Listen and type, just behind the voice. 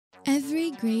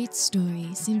Every great story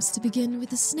seems to begin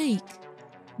with a snake.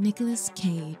 Nicolas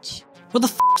Cage. What the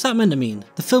f***'s that meant to mean?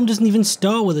 The film doesn't even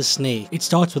start with a snake, it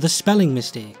starts with a spelling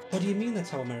mistake. What do you mean that's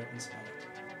how Americans spell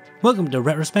it? Welcome to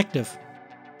Retrospective.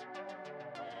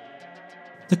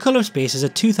 The Colour of Space is a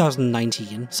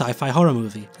 2019 sci-fi horror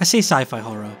movie. I say sci-fi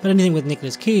horror, but anything with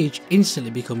Nicolas Cage instantly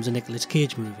becomes a Nicolas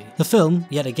Cage movie. The film,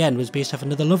 yet again, was based off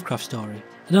another Lovecraft story.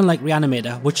 And unlike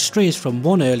Reanimator, which strays from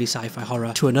one early sci-fi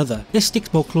horror to another, this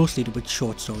sticks more closely to its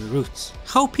short story roots.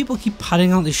 How people keep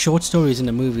padding out these short stories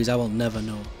into movies I will never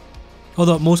know.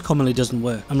 Although it most commonly doesn't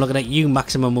work. I'm looking at you,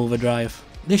 Maximum Overdrive.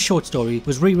 This short story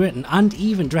was rewritten and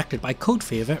even directed by cult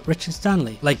favourite Richard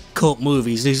Stanley. Like cult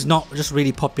movies, he's not just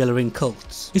really popular in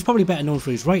cults. He's probably better known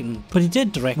for his writing, but he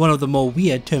did direct one of the more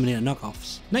weird Terminator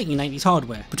knockoffs, 1990s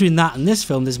Hardware. Between that and this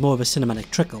film there's more of a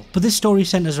cinematic trickle, but this story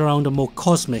centres around a more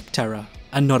cosmic terror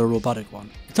and not a robotic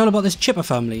one. It's all about this Chipper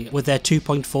family with their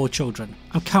 2.4 children.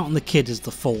 I'm counting the kid as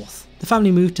the fourth. The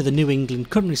family moved to the New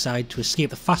England countryside to escape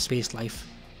the fast-paced life.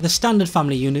 The standard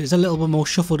family unit is a little bit more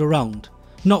shuffled around.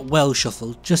 Not well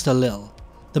shuffled, just a little.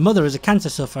 The mother is a cancer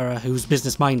sufferer who's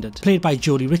business-minded, played by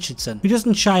Jodie Richardson, who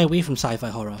doesn't shy away from sci-fi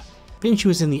horror, being she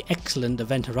was in the excellent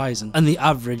Event Horizon and the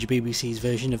average BBC's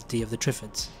version of Day of the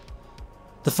Triffids.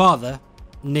 The father,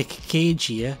 Nick Cage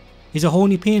here, is a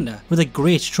horny painter with a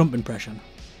great Trump impression.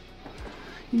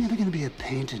 You're never gonna be a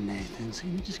painter, Nathan, so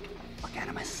you just get the fuck out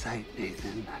of my sight,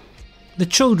 Nathan. The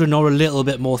children are a little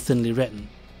bit more thinly written.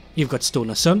 You've got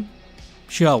Stoner son,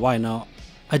 sure, why not?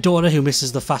 A daughter who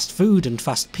misses the fast food and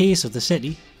fast pace of the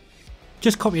city.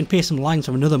 Just copy and paste some lines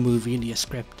from another movie into your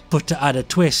script. But to add a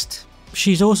twist,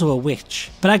 she's also a witch.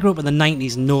 But I grew up in the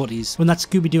 90s and noughties when that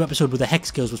Scooby-Doo episode with the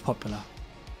Hex Girls was popular.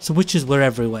 So witches were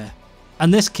everywhere.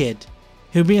 And this kid,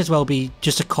 who may as well be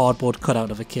just a cardboard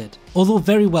cutout of a kid. Although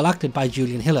very well acted by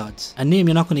Julian Hillards, a name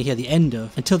you're not going to hear the end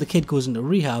of until the kid goes into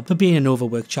rehab for being an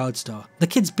overworked child star. The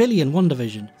kid's Billy in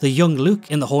WandaVision, the young Luke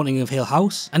in The Haunting of Hill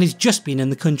House, and he's just been in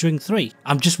The Conjuring 3.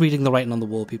 I'm just reading the writing on the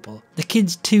wall, people. The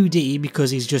kid's 2D because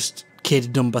he's just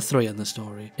kid number 3 in the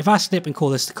story. If I slip and call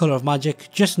this The Colour of Magic,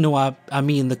 just know I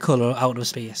mean the colour out of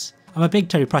space. I'm a big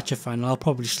Terry Pratchett fan and I'll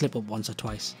probably slip up once or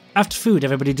twice. After food,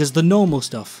 everybody does the normal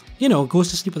stuff. You know, goes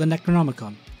to sleep with a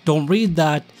Necronomicon. Don't read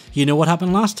that, you know what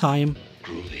happened last time.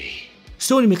 Groovy.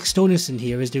 Stoney McStonison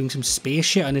here is doing some space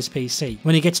shit on his PC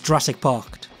when he gets Jurassic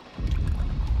Parked.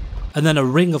 And then a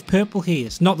ring of purple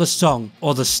haze, not the song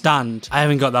or the stand. I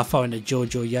haven't got that far into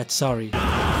JoJo yet, sorry.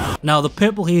 Now the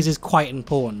purple haze is quite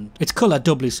important. Its colour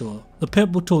doubly so. The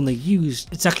purple tone they used,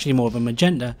 it's actually more of a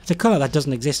magenta. It's a colour that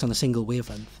doesn't exist on a single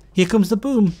wavelength. Here comes the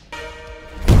boom.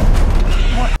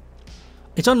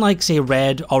 It's unlike say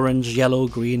red, orange, yellow,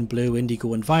 green, blue,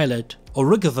 indigo and violet, or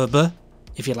rugavaba,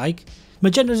 if you like.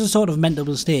 Magenta is a sort of mental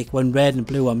mistake when red and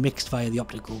blue are mixed via the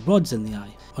optical rods in the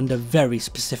eye, under very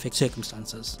specific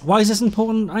circumstances. Why is this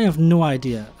important? I have no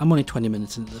idea. I'm only 20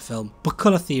 minutes into the film. But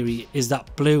colour theory is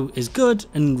that blue is good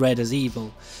and red is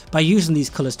evil. By using these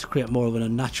colours to create more of an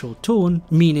unnatural tone,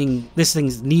 meaning this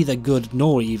thing's neither good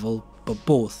nor evil, but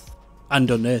both, and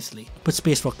unearthly. But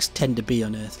space rocks tend to be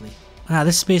unearthly.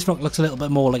 This space rock looks a little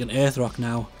bit more like an earth rock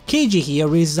now. Cagey here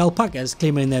raises alpacas,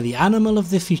 claiming they're the animal of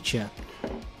the future.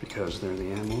 Because they're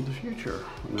the animal of the future,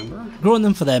 remember? Growing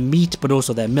them for their meat, but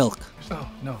also their milk. Oh,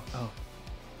 no,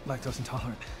 lactose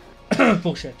intolerant.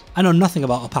 Bullshit. I know nothing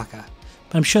about alpaca,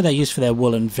 but I'm sure they're used for their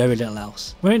wool and very little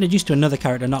else. We're introduced to another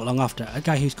character not long after, a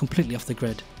guy who's completely off the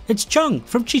grid. It's Chung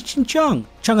from Cheech and Chong.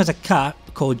 Chung has a cat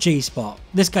called G-Spot.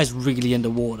 This guy's really into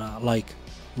water, like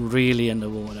really into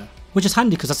water. Which is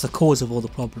handy because that's the cause of all the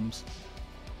problems.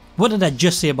 What did I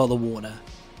just say about the water?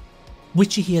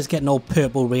 Witchy here's getting all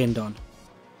purple rained on.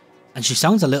 And she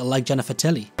sounds a little like Jennifer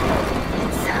Tilly.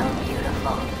 It's so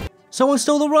beautiful. Someone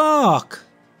stole the rock!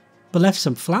 But left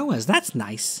some flowers, that's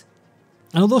nice.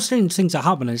 And although strange things are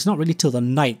happening, it's not really till the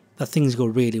night that things go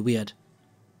really weird.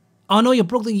 Oh no, you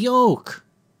broke the yolk!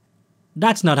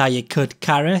 That's not how you cut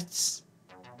carrots.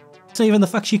 It's not even the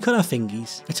fact she cut her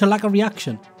fingies, it's her lack of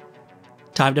reaction.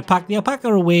 Time to pack the alpaca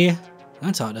away.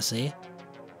 That's hard to say.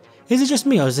 Is it just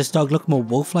me or does this dog look more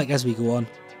wolf-like as we go on?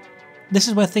 This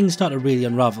is where things start to really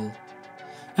unravel.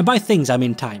 And by things I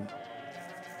mean time.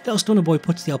 Little stoner boy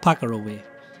puts the alpaca away.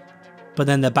 But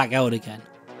then they're back out again.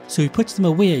 So he puts them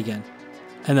away again.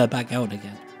 And they're back out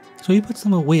again. So he puts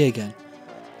them away again.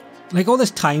 Like all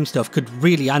this time stuff could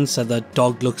really answer the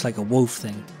dog looks like a wolf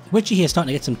thing. Witchy here's starting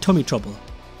to get some tummy trouble.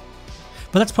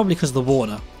 But that's probably because of the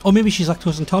water. Or maybe she's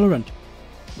lactose intolerant.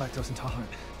 Lactose intolerant.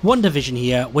 WandaVision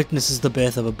here witnesses the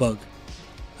birth of a bug.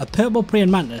 A purple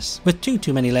praying mantis with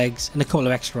too many legs and a couple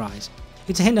of extra eyes.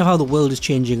 It's a hint of how the world is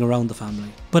changing around the family.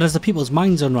 But as the people's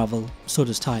minds unravel, so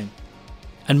does time.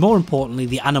 and more importantly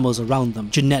the animals around them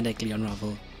genetically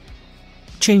unravel.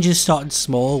 Changes started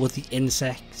small with the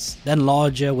insects, then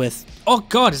larger with, oh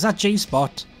god, is that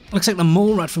G-Spot? Looks like the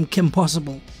mole rat from Kim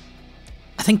Possible.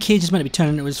 I think Cage is meant to be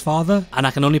turning into his father, and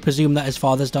I can only presume that his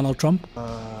father's Donald Trump.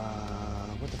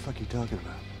 What the fuck are you talking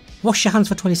about? Wash your hands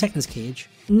for 20 seconds, Cage.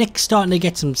 Nick's starting to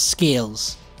get some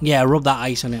scales. Yeah, rub that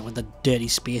ice on it with the dirty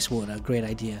space water, great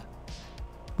idea.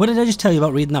 What did I just tell you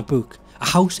about reading that book? A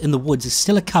house in the woods is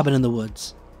still a cabin in the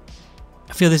woods.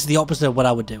 I feel this is the opposite of what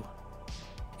I would do.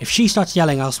 If she starts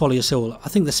yelling, I'll swallow your soul, I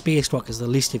think the space rock is the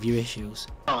least of your issues.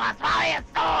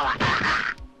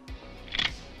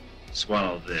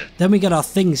 Swallow this. Then we get our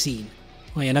thing scene.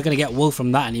 Well, you're not going to get wool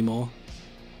from that anymore.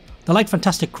 The Light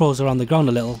Fantastic crawls around the ground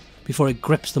a little before it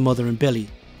grips the mother and Billy.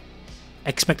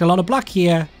 Expect a lot of black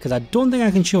here, because I don't think I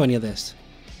can show any of this.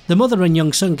 The mother and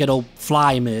young son get all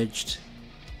fly merged.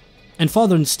 And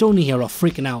father and Stoney here are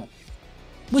freaking out.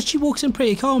 But she walks in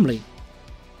pretty calmly.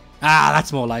 Ah,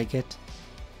 that's more like it.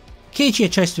 Cage here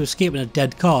tries to escape in a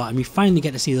dead car and we finally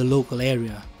get to see the local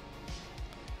area.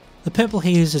 The purple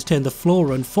haze has turned the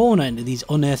flora and fauna into these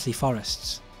unearthly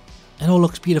forests. It all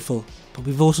looks beautiful, but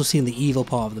we've also seen the evil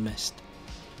part of the mist,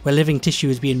 where living tissue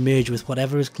is being merged with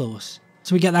whatever is close.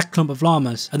 So we get that clump of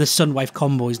llamas and the son-wife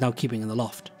combo is now keeping in the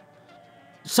loft.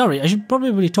 Sorry, I should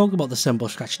probably talk about the symbol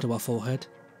scratched to our forehead.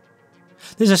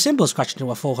 There's a symbol scratched to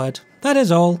our forehead, that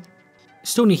is all.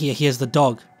 Stoney here hears the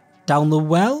dog. Down the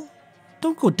well?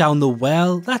 Don't go down the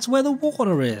well, that's where the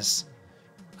water is.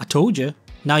 I told you,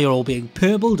 now you're all being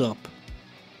purpled up.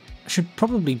 I should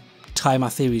probably tie my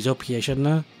theories up here, shouldn't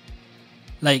I?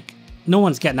 Like, no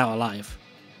one's getting out alive.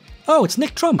 Oh, it's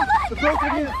Nick Trump!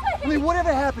 I mean,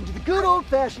 whatever happened to the good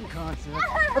old-fashioned concept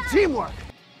of teamwork?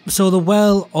 So the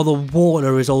well or the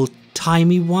water is all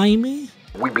timey-wimey?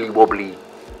 Wibbly-wobbly,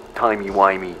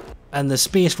 timey-wimey. And the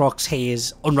space rock's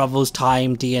haze unravels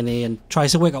time, DNA, and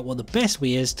tries to work out what the best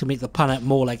way is to make the planet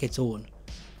more like its own.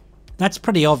 That's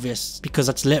pretty obvious, because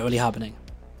that's literally happening.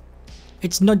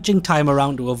 It's nudging time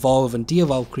around to evolve and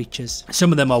de-evolve creatures.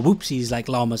 Some of them are whoopsies like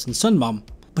llamas and Sunmom,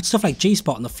 but stuff like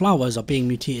G-Spot and the flowers are being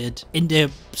mutated into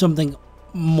something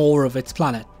more of its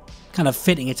planet, kind of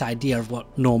fitting its idea of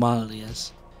what normality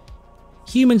is.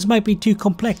 Humans might be too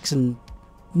complex and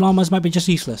llamas might be just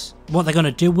useless. What they're going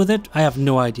to do with it, I have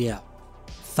no idea.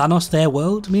 Thanos their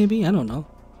world, maybe? I don't know.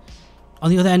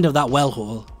 On the other end of that well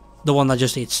hole, the one that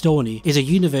just ate Stoney, is a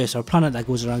universe or a planet that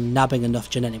goes around nabbing enough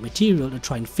genetic material to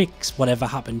try and fix whatever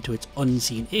happened to its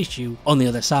unseen issue on the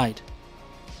other side.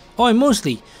 Oh, and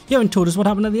mostly, you haven't told us what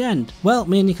happened at the end. Well,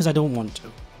 mainly because I don't want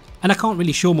to. And I can't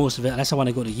really show most of it unless I want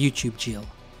to go to YouTube jail.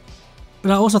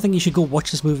 But I also think you should go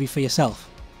watch this movie for yourself.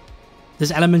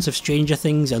 There's elements of Stranger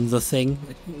Things and The Thing.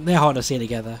 They're hard to say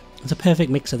together. It's a perfect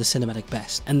mix of the cinematic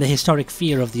best and the historic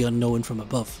fear of the unknown from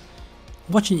above.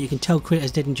 Watching it, you can tell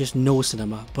creators didn't just know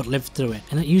cinema, but lived through it,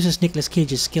 and it uses Nicolas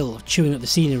Cage's skill of chewing up the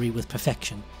scenery with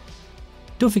perfection.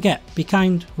 Don't forget, be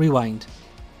kind, rewind.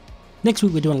 Next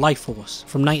week we're doing Life Force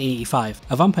from 1985,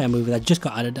 a vampire movie that just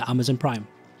got added to Amazon Prime.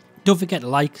 Don't forget to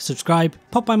like, subscribe,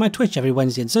 pop by my Twitch every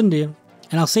Wednesday and Sunday,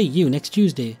 and I'll see you next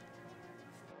Tuesday.